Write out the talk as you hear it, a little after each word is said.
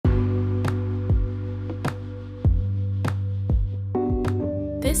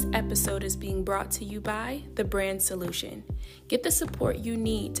This episode is being brought to you by The Brand Solution. Get the support you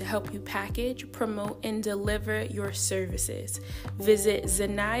need to help you package, promote, and deliver your services. Visit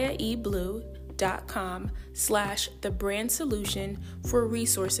zaniaeblue.com/thebrandsolution for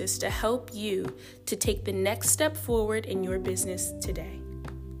resources to help you to take the next step forward in your business today.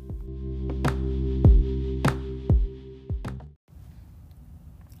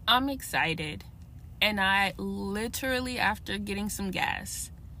 I'm excited, and I literally, after getting some gas,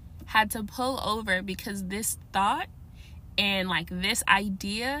 had to pull over because this thought and this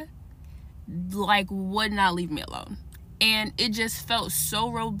idea would not leave me alone. And it just felt so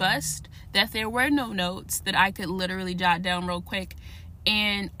robust that there were no notes that I could literally jot down real quick.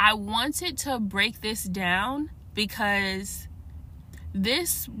 And I wanted to break this down because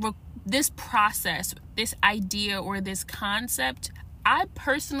this process, this idea or this concept, I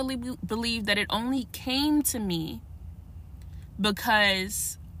personally believe that it only came to me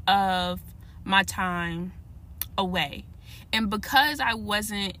because of my time away. And because I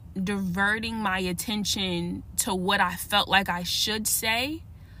wasn't diverting my attention to what I felt like I should say,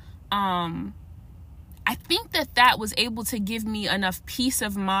 I think that was able to give me enough peace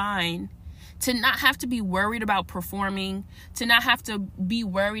of mind to not have to be worried about performing, to not have to be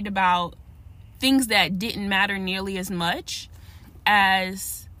worried about things that didn't matter nearly as much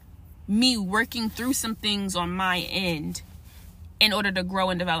as me working through some things on my end in order to grow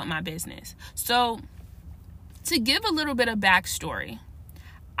and develop my business. So to give a little bit of backstory,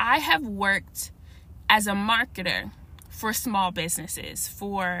 I have worked as a marketer for small businesses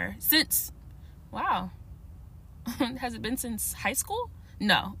since has it been since high school?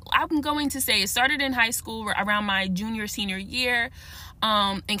 No, I'm going to say it started in high school around my junior, senior year,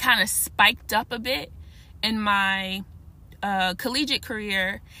 and kind of spiked up a bit in my collegiate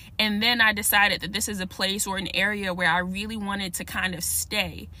career. And then I decided that this is a place or an area where I really wanted to kind of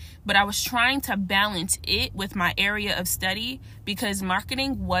stay. But I was trying to balance it with my area of study because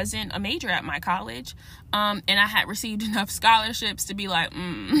marketing wasn't a major at my college. And I had received enough scholarships to be like,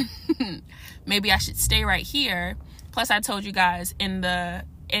 maybe I should stay right here. Plus, I told you guys in the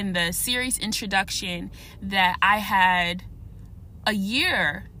series introduction that I had a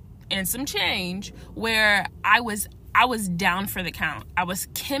year and some change where I was down for the count. I was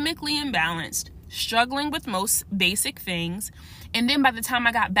chemically imbalanced, struggling with most basic things. And then by the time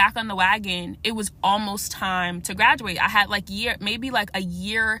I got back on the wagon, it was almost time to graduate. I had maybe a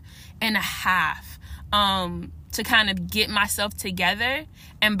year and a half to kind of get myself together.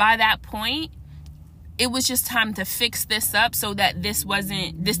 And by that point, it was just time to fix this up so that this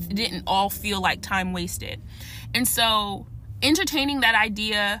didn't all feel like time wasted. And so entertaining that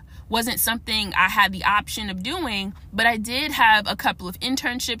idea wasn't something I had the option of doing, but I did have a couple of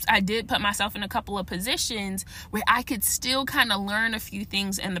internships. I did put myself in a couple of positions where I could still kind of learn a few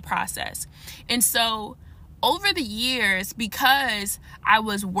things in the process. And so over the years, because I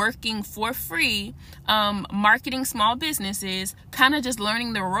was working for free, marketing small businesses, kind of just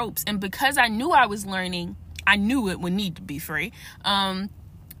learning the ropes, and because I knew I was learning, I knew it would need to be free.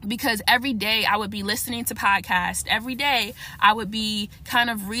 Because every day I would be listening to podcasts. Every day I would be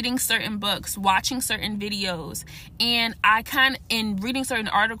kind of reading certain books, watching certain videos, and in reading certain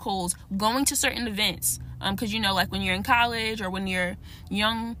articles, going to certain events. Because, when you're in college or when you're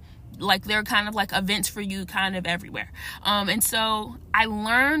young, there are kind of events for you kind of everywhere. And so I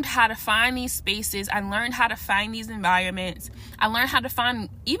learned how to find these spaces. I learned how to find these environments. I learned how to find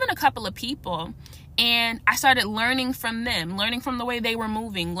even a couple of people. And I started learning from them, learning from the way they were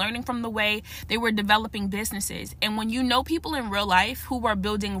moving, learning from the way they were developing businesses. And when you know people in real life who are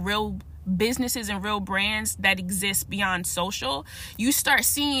building real businesses and real brands that exist beyond social, you start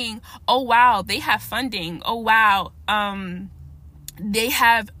seeing, oh, wow, they have funding. Oh, wow, they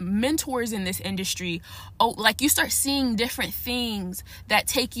have mentors in this industry. Oh, you start seeing different things that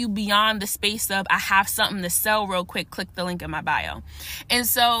take you beyond the space of, I have something to sell real quick, click the link in my bio. And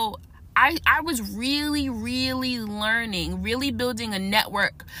so I was really, really learning, really building a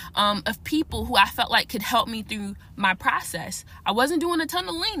network of people who I felt like could help me through my process. I wasn't doing a ton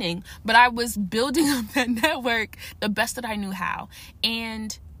of leaning, but I was building up that network the best that I knew how.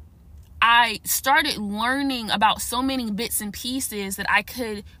 And I started learning about so many bits and pieces that I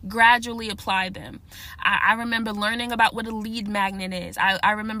could gradually apply them. I remember learning about what a lead magnet is.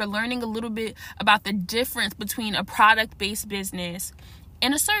 I remember learning a little bit about the difference between a product-based business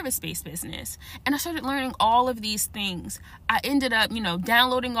and a service-based business. And I started learning all of these things. I ended up,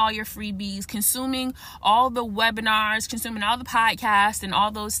 downloading all your freebies, consuming all the webinars, consuming all the podcasts and all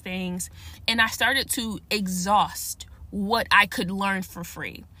those things. And I started to exhaust what I could learn for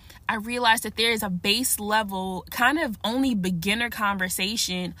free. I realized that there is a base level, kind of only beginner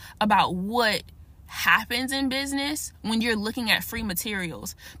conversation about what happens in business when you're looking at free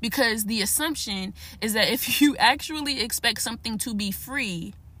materials, because the assumption is that if you actually expect something to be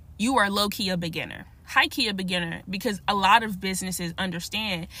free, you are low-key a beginner, high-key a beginner, because a lot of businesses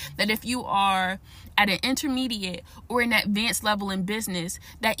understand that if you are at an intermediate or an advanced level in business,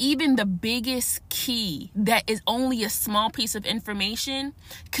 that even the biggest key that is only a small piece of information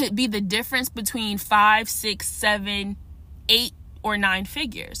could be the difference between 5, 6, 7, 8, or 9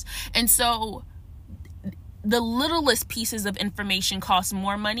 figures. And so the littlest pieces of information cost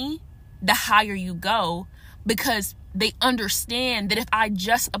more money the higher you go, because they understand that if I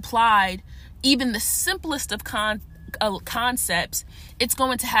just applied even the simplest of concepts, it's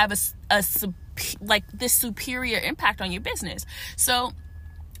going to have this superior impact on your business. So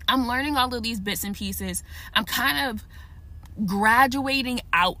I'm learning all of these bits and pieces. I'm kind of graduating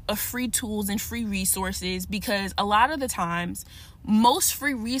out of free tools and free resources, because a lot of the times most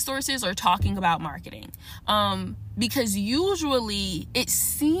free resources are talking about marketing, because usually it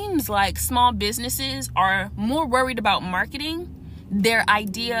seems like small businesses are more worried about marketing their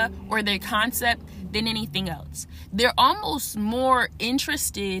idea or their concept than anything else. They're almost more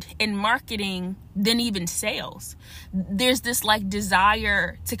interested in marketing than even sales. There's this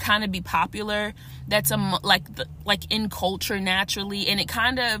desire to kind of be popular that's in culture naturally, and it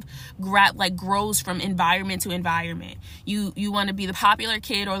kind of grows from environment to environment. You want to be the popular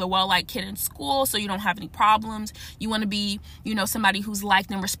kid or the well-liked kid in school so you don't have any problems. You want to be, somebody who's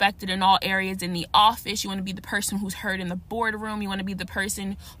liked and respected in all areas in the office. You want to be the person who's heard in the boardroom. You want to be the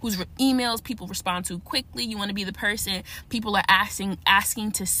person whose emails people respond to quickly. You want to be the person people are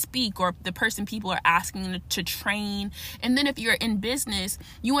asking to speak, or the person people are asking to train. And then if you're in business,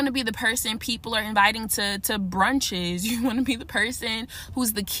 you want to be the person people are inviting to brunches. You want to be the person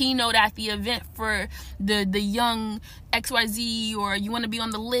who's the keynote at the event for the young XYZ, or you want to be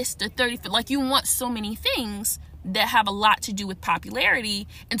on the list of 30. You want so many things that have a lot to do with popularity.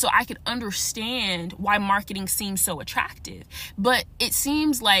 And so I could understand why marketing seems so attractive. But it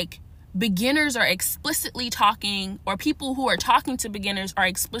seems like beginners are explicitly talking, or people who are talking to beginners are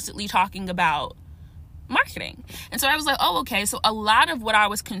explicitly talking about marketing. And so I was like, oh, okay. So a lot of what I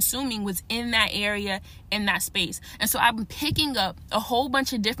was consuming was in that area, in that space. And so I've been picking up a whole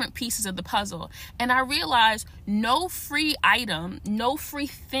bunch of different pieces of the puzzle. And I realized no free item, no free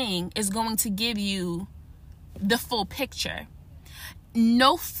thing is going to give you the full picture.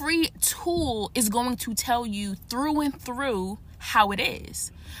 No free tool is going to tell you through and through how it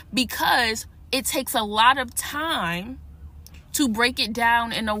is, because it takes a lot of time to break it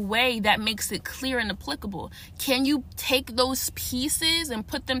down in a way that makes it clear and applicable. Can you take those pieces and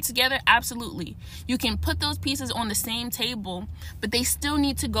put them together? Absolutely. You can put those pieces on the same table, but they still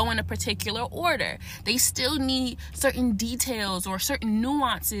need to go in a particular order. They still need certain details or certain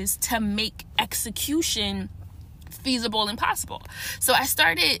nuances to make execution feasible and possible. So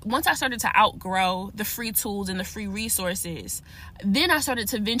once I started to outgrow the free tools and the free resources, then I started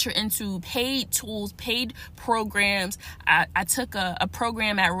to venture into paid tools, paid programs. I took a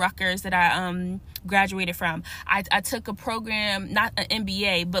program at Rutgers that I graduated from. I took a program, not an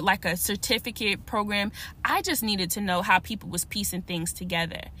MBA, but a certificate program. I just needed to know how people was piecing things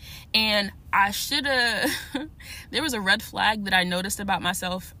together. And I should have, there was a red flag that I noticed about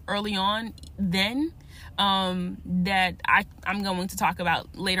myself early on then, that I'm going to talk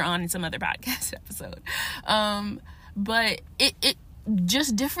about later on in some other podcast episode. But it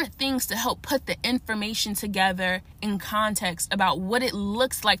just different things to help put the information together in context about what it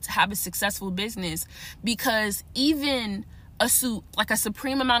looks like to have a successful business, because even a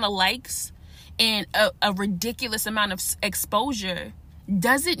supreme amount of likes and a ridiculous amount of exposure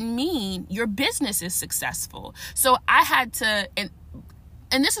doesn't mean your business is successful. So I had to,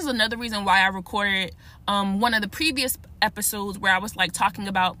 and this is another reason why I recorded one of the previous episodes where I was talking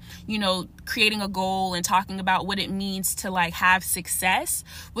about, creating a goal and talking about what it means to have success,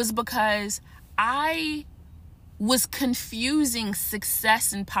 was because I was confusing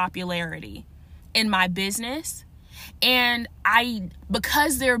success and popularity in my business. And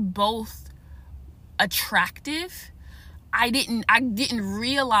because they're both attractive, I didn't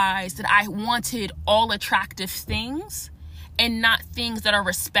realize that I wanted all attractive things and not things that are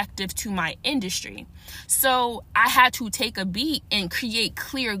respective to my industry. So I had to take a beat and create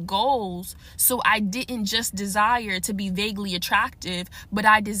clear goals. So I didn't just desire to be vaguely attractive, but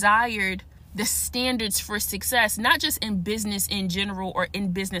I desired the standards for success, not just in business in general or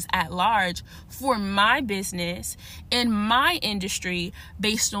in business at large, for my business and my industry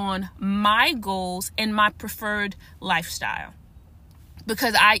based on my goals and my preferred lifestyle.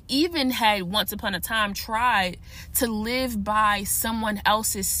 Because I even had once upon a time tried to live by someone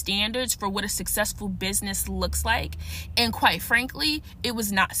else's standards for what a successful business looks like. And quite frankly, it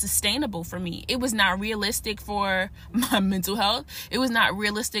was not sustainable for me. It was not realistic for my mental health. It was not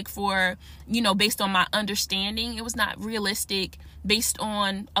realistic for, based on my understanding. It was not realistic based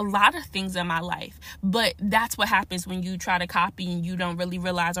on a lot of things in my life. But that's what happens when you try to copy and you don't really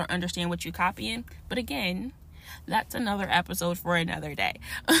realize or understand what you're copying. But again, that's another episode for another day.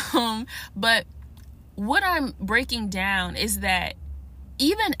 But what I'm breaking down is that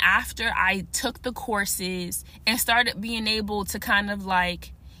even after I took the courses and started being able to kind of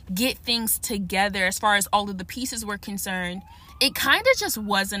like get things together as far as all of the pieces were concerned, it kind of just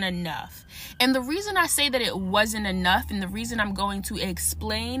wasn't enough. And the reason I say that it wasn't enough, and the reason I'm going to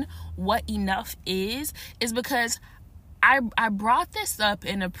explain what enough is because I brought this up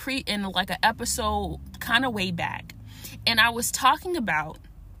in an episode kind of way back, and I was talking about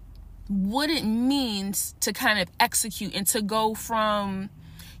what it means to kind of execute and to go from,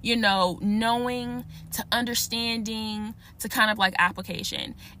 knowing to understanding to kind of like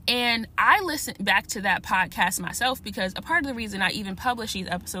application. And I listened back to that podcast myself because a part of the reason I even publish these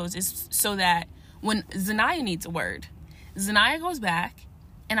episodes is so that when Zanaya needs a word, Zanaya goes back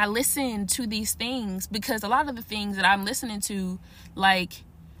and I listen to these things, because a lot of the things that I'm listening to, like,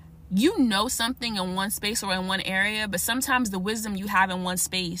 something in one space or in one area, but sometimes the wisdom you have in one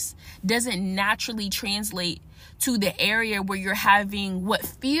space doesn't naturally translate to the area where you're having what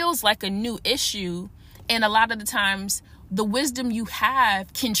feels like a new issue. And a lot of the times the wisdom you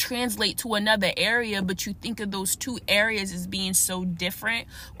have can translate to another area, but you think of those two areas as being so different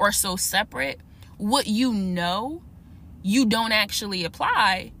or so separate. What you don't actually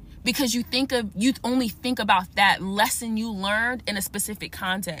apply because you only think about that lesson you learned in a specific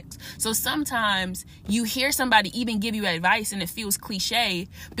context. So sometimes you hear somebody even give you advice and it feels cliche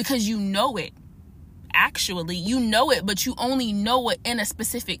because you know it. Actually, you know it, but you only know it in a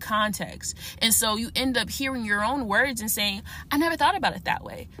specific context. And so you end up hearing your own words and saying, I never thought about it that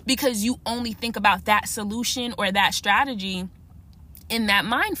way, because you only think about that solution or that strategy in that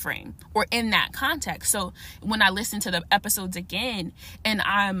mind frame or in that context. So when I listen to the episodes again and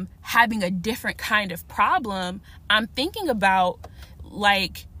I'm having a different kind of problem, I'm thinking about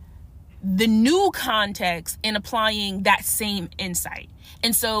like the new context and applying that same insight.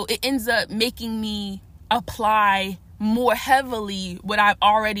 And so it ends up making me apply more heavily what I've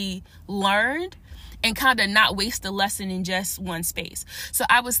already learned and kind of not waste a lesson in just one space. So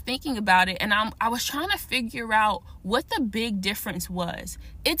I was thinking about it, and I was trying to figure out what the big difference was.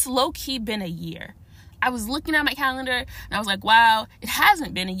 It's low-key been a year. I was looking at my calendar, and I was like, wow, it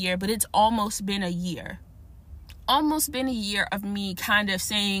hasn't been a year, but it's almost been a year. Almost been a year of me kind of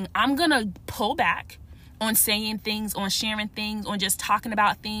saying, I'm going to pull back on saying things, on sharing things, on just talking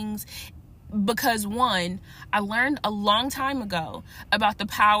about things. Because one, I learned a long time ago about the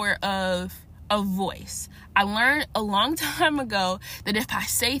power of voice. I learned a long time ago that if I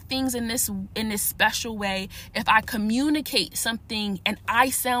say things in this special way, if I communicate something and I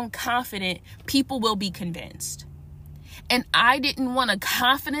sound confident, people will be convinced. And I didn't want to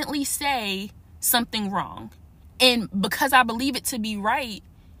confidently say something wrong. And because I believe it to be right,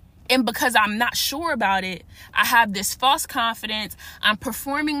 and because I'm not sure about it, I have this false confidence. I'm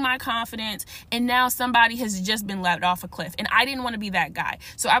performing my confidence, and now somebody has just been let off a cliff. And I didn't want to be that guy.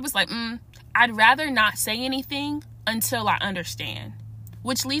 So I was like, I'd rather not say anything until I understand.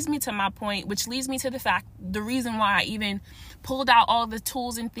 Which leads me to my point, which leads me to the reason why I even pulled out all the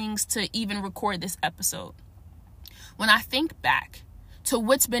tools and things to even record this episode. When I think back to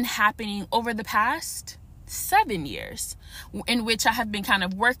what's been happening over the past 7 years, in which I have been kind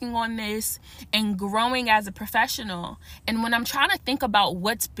of working on this and growing as a professional. And when I'm trying to think about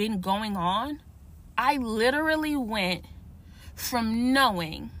what's been going on, I literally went from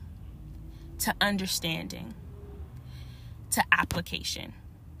knowing to understanding to application.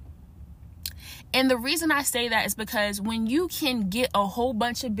 And the reason I say that is because when you can get a whole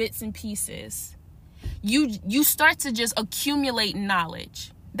bunch of bits and pieces, you start to just accumulate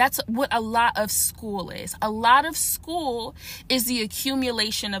knowledge. That's what a lot of school is. A lot of school is the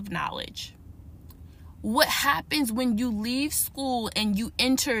accumulation of knowledge. What happens when you leave school and you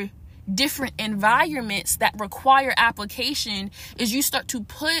enter different environments that require application is you start to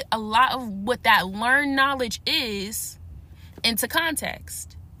put a lot of what that learned knowledge is into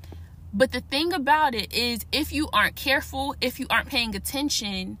context. But the thing about it is, if you aren't careful, if you aren't paying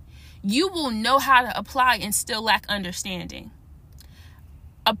attention, you will know how to apply and still lack understanding.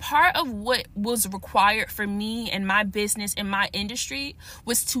 A part of what was required for me and my business and my industry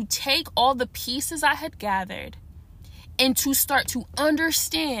was to take all the pieces I had gathered and to start to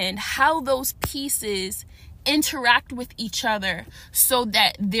understand how those pieces interact with each other so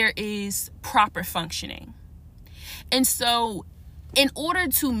that there is proper functioning. And so in order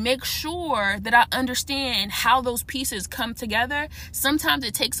to make sure that I understand how those pieces come together, sometimes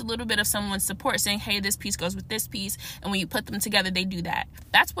it takes a little bit of someone's support saying, hey, this piece goes with this piece. And when you put them together, they do that.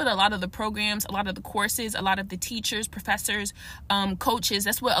 That's what a lot of the programs, a lot of the courses, a lot of the teachers, professors, coaches,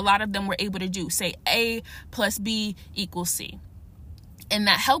 that's what a lot of them were able to do. Say A plus B equals C. And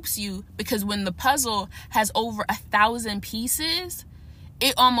that helps you because when the puzzle has over 1,000 pieces,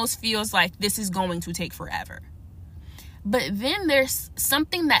 it almost feels like this is going to take forever. But then there's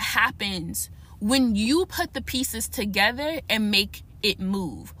something that happens when you put the pieces together and make it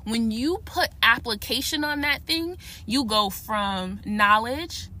move. When you put application on that thing, you go from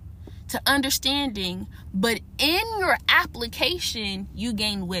knowledge to understanding, but in your application, you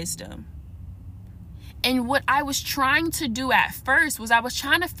gain wisdom. And what I was trying to do at first was I was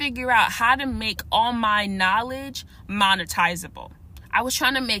trying to figure out how to make all my knowledge monetizable. I was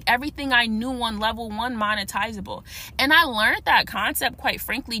trying to make everything I knew on level 1 monetizable. And I learned that concept, quite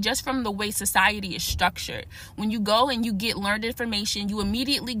frankly, just from the way society is structured. When you go and you get learned information, you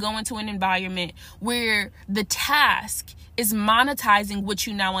immediately go into an environment where the task is monetizing what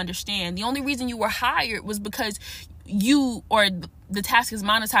you now understand. The only reason you were hired was because the task is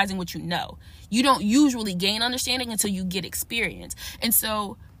monetizing what you know. You don't usually gain understanding until you get experience. And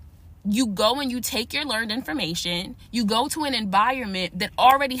so you go and you take your learned information, you go to an environment that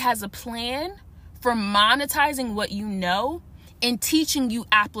already has a plan for monetizing what you know and teaching you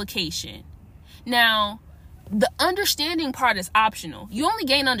application. Now, the understanding part is optional. You only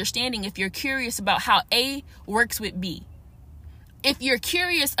gain understanding if you're curious about how A works with B. If you're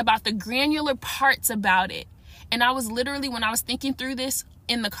curious about the granular parts about it. And I was literally, when I was thinking through this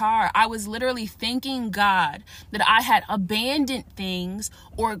in the car, I was literally thanking God that I had abandoned things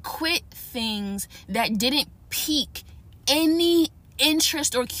or quit things that didn't pique any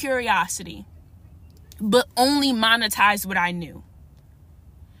interest or curiosity, but only monetized what I knew.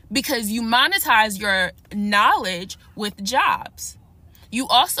 Because you monetize your knowledge with jobs. You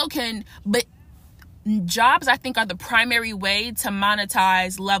also can, but jobs I think are the primary way to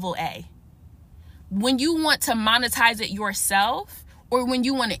monetize level A. When you want to monetize it yourself, or when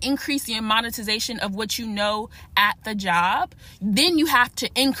you want to increase your monetization of what you know at the job, then you have to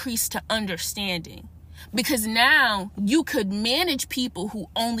increase to understanding. Because now you could manage people who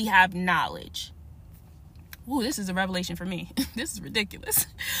only have knowledge. Ooh, this is a revelation for me. This is ridiculous.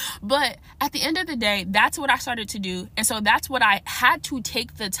 But at the end of the day, that's what I started to do. And so that's what I had to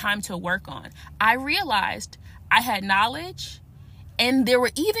take the time to work on. I realized I had knowledge, and there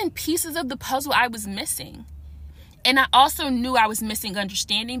were even pieces of the puzzle I was missing. And I also knew I was missing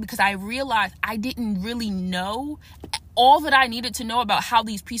understanding because I realized I didn't really know all that I needed to know about how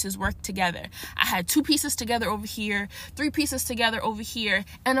these pieces work together. I had 2 pieces together over here, 3 pieces together over here,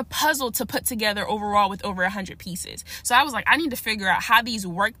 and a puzzle to put together overall with over 100 pieces. So I was like, I need to figure out how these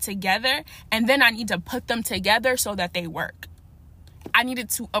work together, and then I need to put them together so that they work. I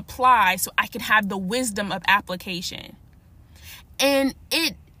needed to apply so I could have the wisdom of application. And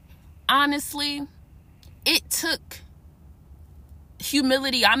it took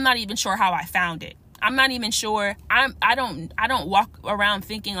humility. I'm not even sure how I found it. I'm not even sure. I don't walk around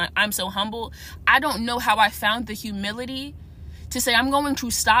thinking like I'm so humble. I don't know how I found the humility to say I'm going to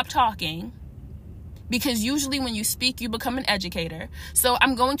stop talking, because usually when you speak, you become an educator. So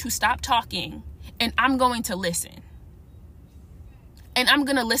I'm going to stop talking and I'm going to listen. And I'm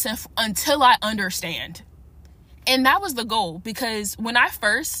going to listen until I understand. And that was the goal, because when I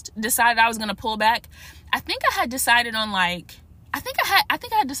first decided I was going to pull back, I think I had decided on I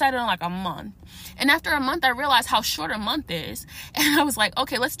had decided on a month. And after a month, I realized how short a month is. And I was like,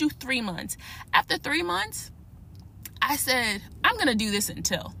 okay, let's do 3 months. After 3 months, I said, I'm going to do this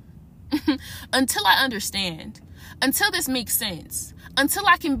until I understand, until this makes sense, until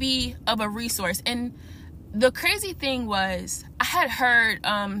I can be of a resource. And the crazy thing was, I had heard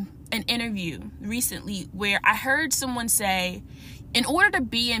an interview recently where I heard someone say, in order to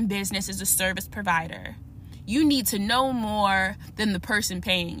be in business as a service provider, you need to know more than the person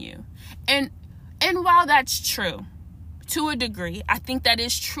paying you. And while that's true to a degree, I think that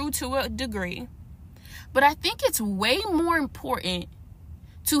is true to a degree, but I think it's way more important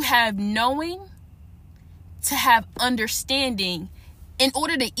to have knowing, to have understanding in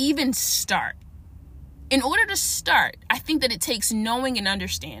order to even start. In order to start, I think that it takes knowing and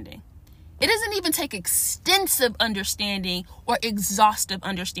understanding. It doesn't even take extensive understanding or exhaustive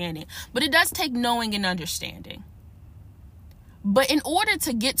understanding, but it does take knowing and understanding. But in order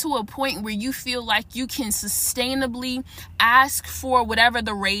to get to a point where you feel like you can sustainably ask for whatever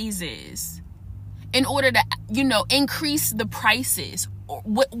the raise is, in order to, increase the prices, or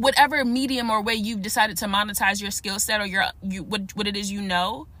whatever medium or way you've decided to monetize your skill set or what it is,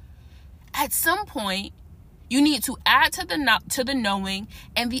 at some point, you need to add to the knowing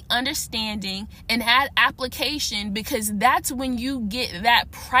and the understanding and add application, because that's when you get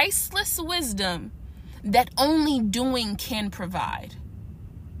that priceless wisdom that only doing can provide.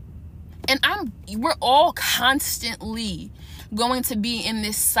 And we're all constantly going to be in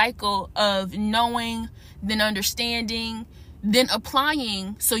this cycle of knowing, then understanding, then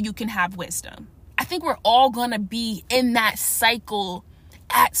applying so you can have wisdom. I think we're all going to be in that cycle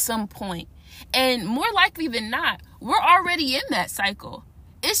at some point. And more likely than not, we're already in that cycle.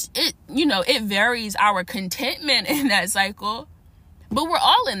 It varies our contentment in that cycle, but we're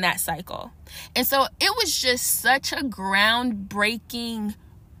all in that cycle. And so it was just such a groundbreaking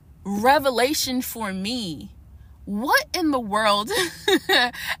revelation for me. What in the world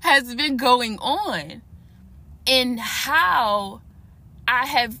has been going on, and how I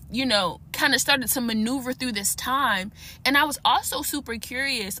have, kind of started to maneuver through this time. And I was also super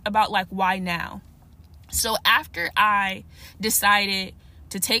curious about why now? So after I decided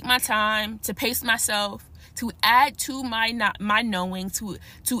to take my time, to pace myself, to add to my knowing, to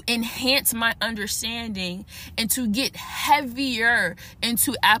enhance my understanding, and to get heavier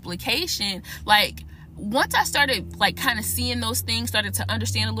into application, once I started kind of seeing those things, started to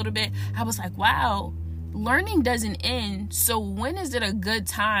understand a little bit, I was like, wow, learning doesn't end. So when is it a good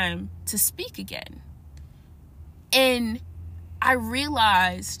time to speak again? And I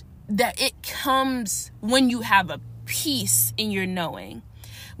realized that it comes when you have a peace in your knowing,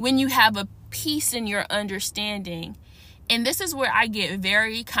 when you have a peace in your understanding. And this is where I get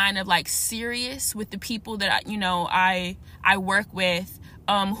very kind of serious with the people that I work with,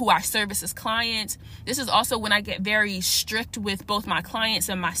 who I service as clients. This is also when I get very strict with both my clients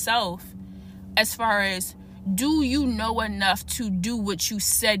and myself, as far as, do you know enough to do what you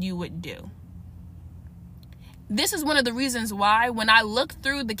said you would do? This is one of the reasons why when I look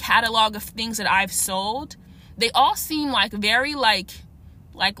through the catalog of things that I've sold, they all seem very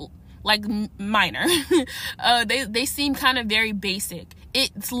minor. They seem kind of very basic.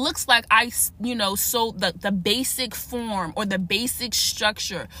 It looks like I, sold the basic form or the basic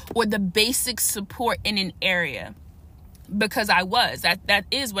structure or the basic support in an area, because that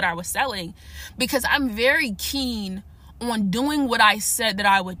is what I was selling, because I'm very keen on doing what I said that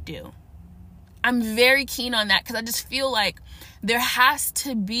I would do. I'm very keen on that, because I just feel like there has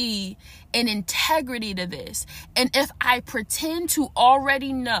to be an integrity to this. And if I pretend to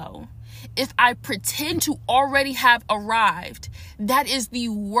already know, if I pretend to already have arrived, that is the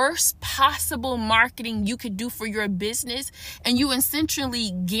worst possible marketing you could do for your business. And you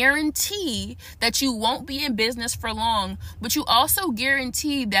essentially guarantee that you won't be in business for long, but you also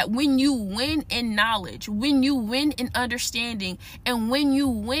guarantee that when you win in knowledge, when you win in understanding, and when you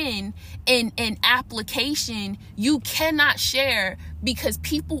win in application, you cannot share, because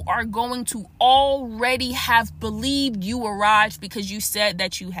people are going to already have believed you arrived because you said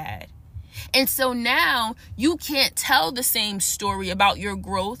that you had. And so now you can't tell the same story about your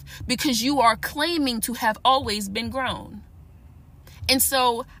growth, because you are claiming to have always been grown. And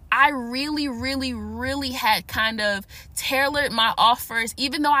so I really, really, really had kind of tailored my offers.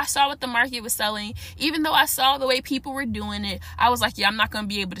 Even though I saw what the market was selling, even though I saw the way people were doing it, I was like, yeah, I'm not going to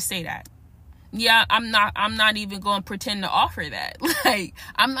be able to say that. Yeah, I'm not even going to pretend to offer that.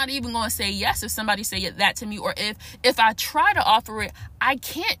 I'm not even going to say yes if somebody say that to me, or if I try to offer it, I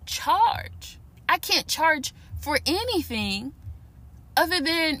can't charge. I can't charge for anything other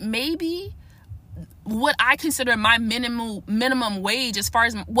than maybe what I consider my minimum wage, as far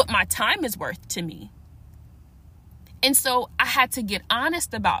as what my time is worth to me. And so I had to get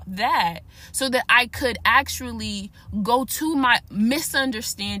honest about that, so that I could actually go to my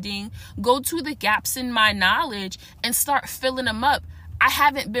misunderstanding, go to the gaps in my knowledge, and start filling them up. I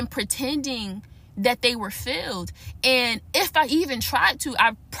haven't been pretending that they were filled. And if I even tried to,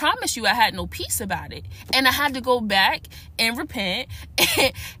 I promise you I had no peace about it. And I had to go back and repent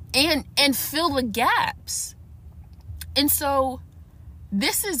and fill the gaps. And so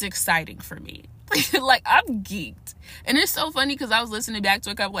this is exciting for me. I'm geeked. And it's so funny, because I was listening back to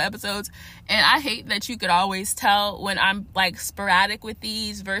a couple of episodes, and I hate that you could always tell when I'm sporadic with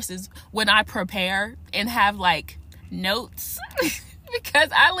these versus when I prepare and have notes because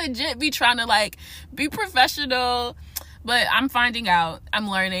I legit be trying to be professional, But I'm finding out, I'm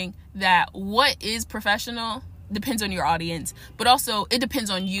learning that what is professional depends on your audience, but also it depends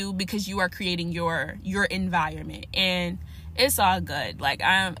on you, because you are creating your environment, and it's all good. Like,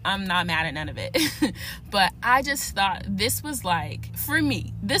 I'm not mad at none of it. But I just thought this was, like, for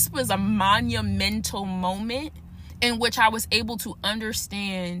me, this was a monumental moment in which I was able to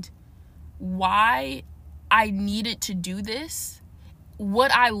understand why I needed to do this,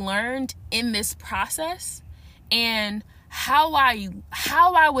 what I learned in this process, and how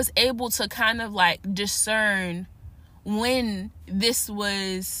I was able to kind of like discern when this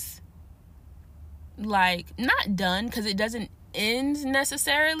was like not done, because it doesn't end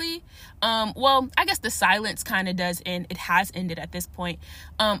necessarily. Well, I guess the silence kind of does end. It has ended at this point.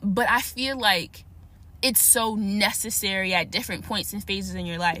 But I feel like it's so necessary at different points and phases in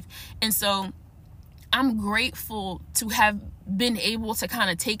your life. And so I'm grateful to have been able to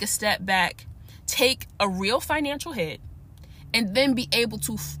kind of take a step back, take a real financial hit, and then be able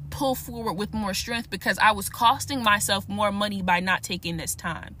to pull forward with more strength, because I was costing myself more money by not taking this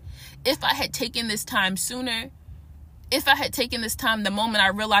time. If I had taken this time sooner, if I had taken this time the moment I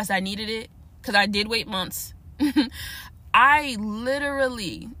realized I needed it, because I did wait months, I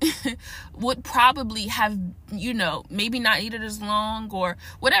literally would probably have, maybe not needed as long, or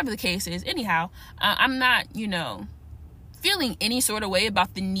whatever the case is. Anyhow, I'm not, feeling any sort of way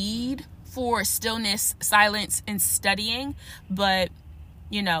about the need for stillness, silence, and studying. But,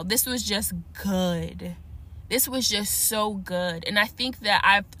 this was just good. This was just so good. And I think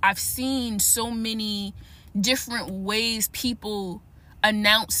that I've seen so many different ways people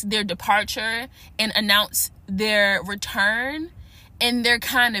announce their departure and announce their return, and there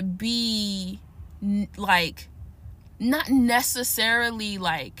kind of be like not necessarily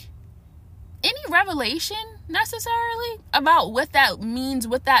like any revelation necessarily about what that means,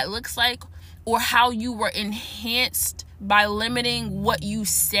 what that looks like, or how you were enhanced by limiting what you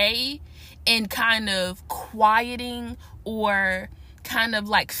say and kind of quieting or kind of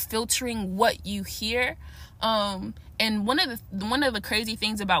like filtering what you hear. And one of the crazy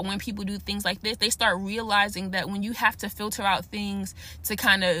things about when people do things like this, they start realizing that when you have to filter out things to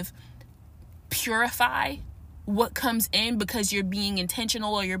kind of purify what comes in because you're being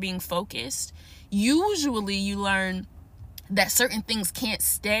intentional or you're being focused, usually you learn that certain things can't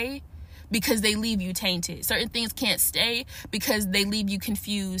stay because they leave you tainted. Certain things can't stay because they leave you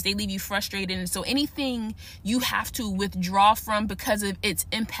confused, they leave you frustrated. And so anything you have to withdraw from because of its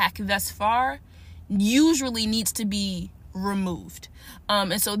impact thus far usually needs to be removed.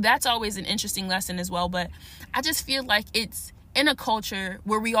 And so that's always an interesting lesson as well. But I just feel like it's in a culture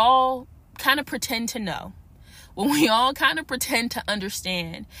where we all kind of pretend to know, when we all kind of pretend to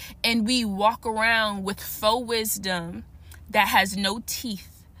understand, and we walk around with faux wisdom that has no teeth.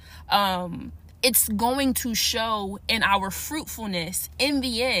 It's going to show in our fruitfulness in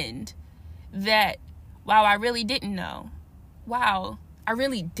the end that, wow, I really didn't know. Wow, I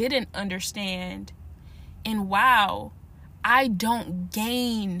really didn't understand. And wow, I don't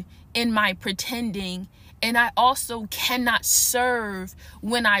gain in my pretending. And I also cannot serve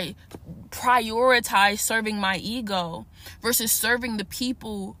when I prioritize serving my ego versus serving the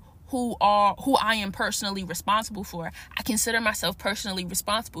people who I am personally responsible for. I consider myself personally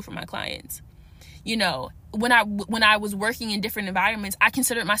responsible for my clients. When I was working in different environments, I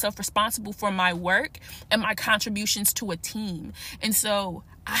considered myself responsible for my work and my contributions to a team. And so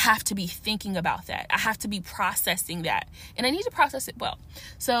I have to be thinking about that. I have to be processing that. And I need to process it well.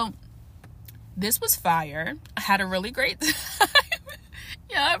 So this was fire. I had a really great time.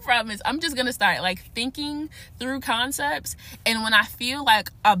 Yeah, I promise. I'm just going to start like thinking through concepts. And when I feel like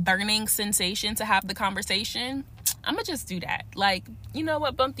a burning sensation to have the conversation, I'm going to just do that. Like, you know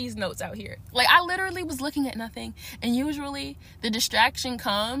what? Bump these notes out here. Like, I literally was looking at nothing. And usually the distraction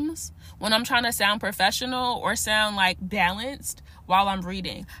comes when I'm trying to sound professional or sound like balanced while I'm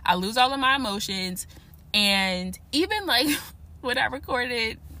reading. I lose all of my emotions. And even like when I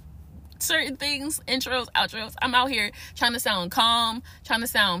recorded certain things, intros, outros, I'm out here trying to sound calm, trying to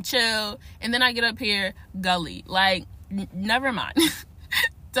sound chill, and then I get up here gully. Like, never mind.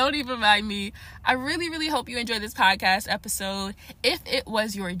 Don't even mind me. I really, really hope you enjoyed this podcast episode. If it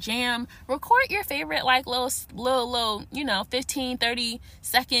was your jam, record your favorite like little 15, 30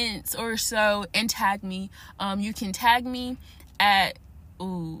 seconds or so and tag me. You can tag me at,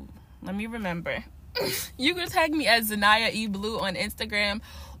 let me remember. You can tag me at Zanaya E Blue on Instagram,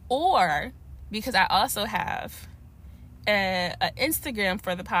 or because I also have an Instagram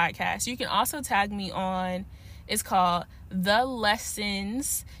for the podcast, you can also tag me on is called The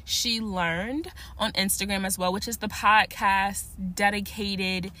Lessons She Learned on Instagram as well, which is the podcast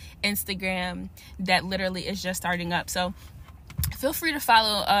dedicated Instagram that literally is just starting up. So feel free to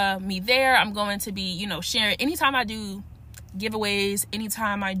follow me there. I'm going to be, sharing anytime I do giveaways,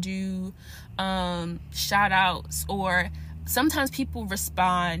 anytime I do shout outs, or sometimes people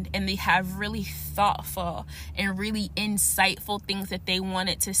respond and they have really thoughtful and really insightful things that they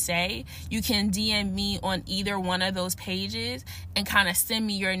wanted to say. You can DM me on either one of those pages and kind of send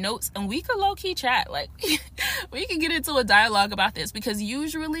me your notes, and we could low-key chat. Like, we can get into a dialogue about this, because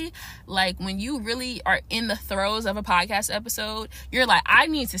usually, like, when you really are in the throes of a podcast episode, you're like, I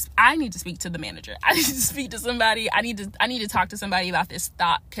need to speak to the manager. I need to speak to somebody. I need to talk to somebody about this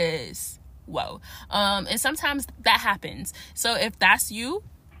thought, because whoa. And sometimes that happens. So if that's you,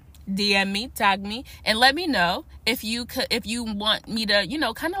 DM me, tag me, and let me know if you want me to,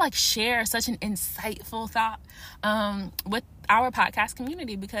 kind of like share such an insightful thought with our podcast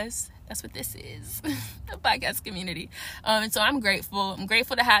community, because that's what this is, a podcast community. And so I'm grateful. I'm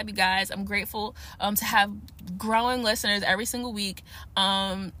grateful to have you guys. I'm grateful to have growing listeners every single week.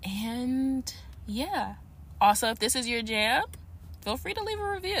 And yeah. Also, if this is your jam, feel free to leave a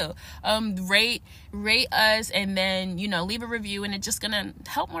review. Rate us, and then, leave a review, and it's just going to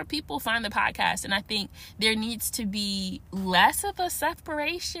help more people find the podcast. And I think there needs to be less of a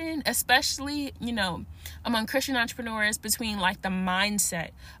separation, especially, among Christian entrepreneurs, between like the mindset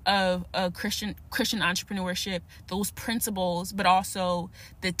of a Christian entrepreneurship, those principles, but also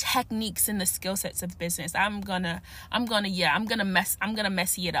the techniques and the skill sets of business. I'm gonna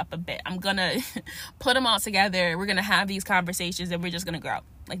messy it up a bit. I'm gonna put them all together. We're gonna have these conversations, and we're just gonna grow.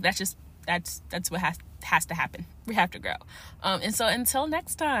 Like, that's what has to happen. We have to grow. And so until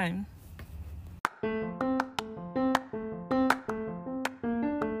next time.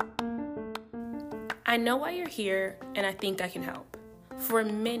 I know why you're here, and I think I can help. For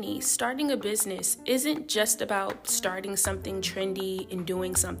many, starting a business isn't just about starting something trendy and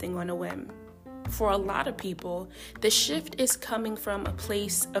doing something on a whim. For a lot of people, the shift is coming from a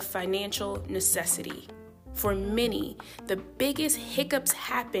place of financial necessity. For many, the biggest hiccups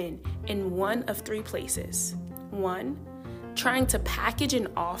happen in one of three places. 1, trying to package an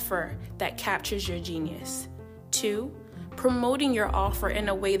offer that captures your genius. 2, promoting your offer in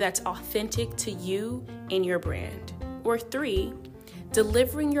a way that's authentic to you and your brand. Or 3,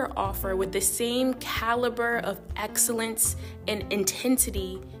 delivering your offer with the same caliber of excellence and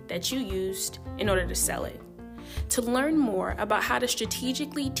intensity that you used in order to sell it. To learn more about how to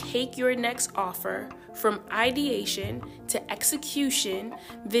strategically take your next offer from ideation to execution,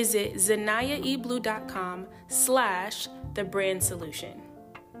 visit zanayaeblue.com/thebrandsolution.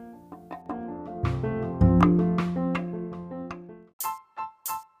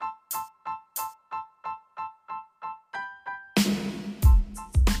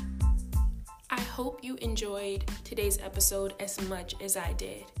 I hope you enjoyed today's episode as much as I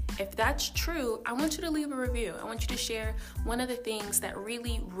did. If that's true, I want you to leave a review. I want you to share one of the things that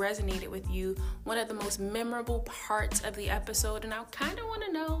really resonated with you, one of the most memorable parts of the episode, and I kind of want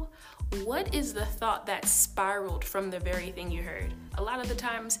to know, what is the thought that spiraled from the very thing you heard? A lot of the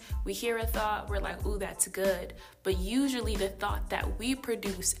times we hear a thought, we're like, ooh, that's good. But usually the thought that we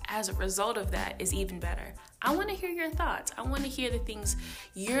produce as a result of that is even better. I want to hear your thoughts. I want to hear the things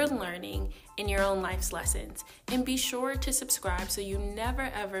you're learning in your own life's lessons. And be sure to subscribe so you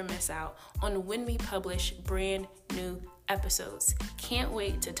never ever miss out on when we publish brand new episodes. Can't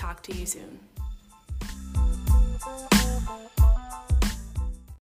wait to talk to you soon.